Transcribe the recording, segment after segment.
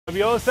The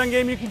OSN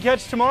game you can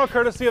catch tomorrow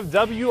courtesy of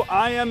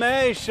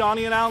WIMA.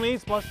 Shawnee and Allen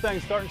East.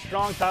 Mustangs starting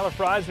strong. Tyler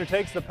Freisner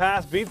takes the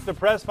pass, beats the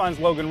press, finds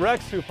Logan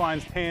Rex, who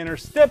finds Tanner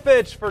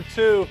Stipich for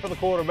 2 for the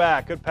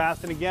quarterback. Good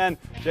passing again.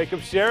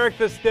 Jacob Sherrick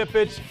the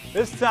Stipich,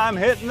 this time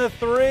hitting the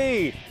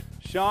 3.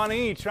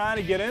 Shawnee trying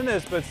to get in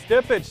this, but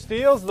Stipich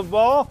steals the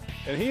ball,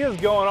 and he is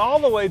going all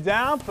the way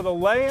down for the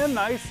lay-in.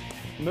 Nice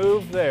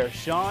move there.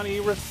 Shawnee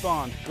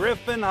responds.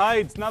 Griffin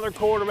Heights, another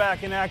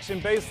quarterback in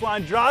action.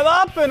 Baseline drive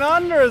up and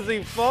under as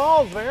he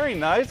falls. Very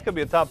nice. Could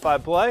be a top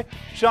 5 play.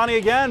 Shawnee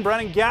again.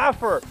 Brennan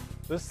Gaffer,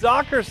 the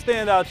soccer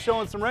standout,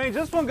 showing some range.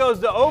 This one goes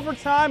to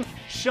overtime.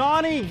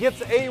 Shawnee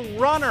gets a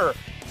runner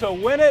to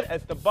win it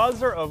at the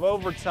buzzer of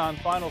overtime.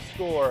 Final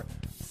score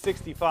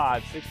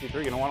 65-63.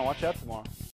 Going to want to watch that tomorrow.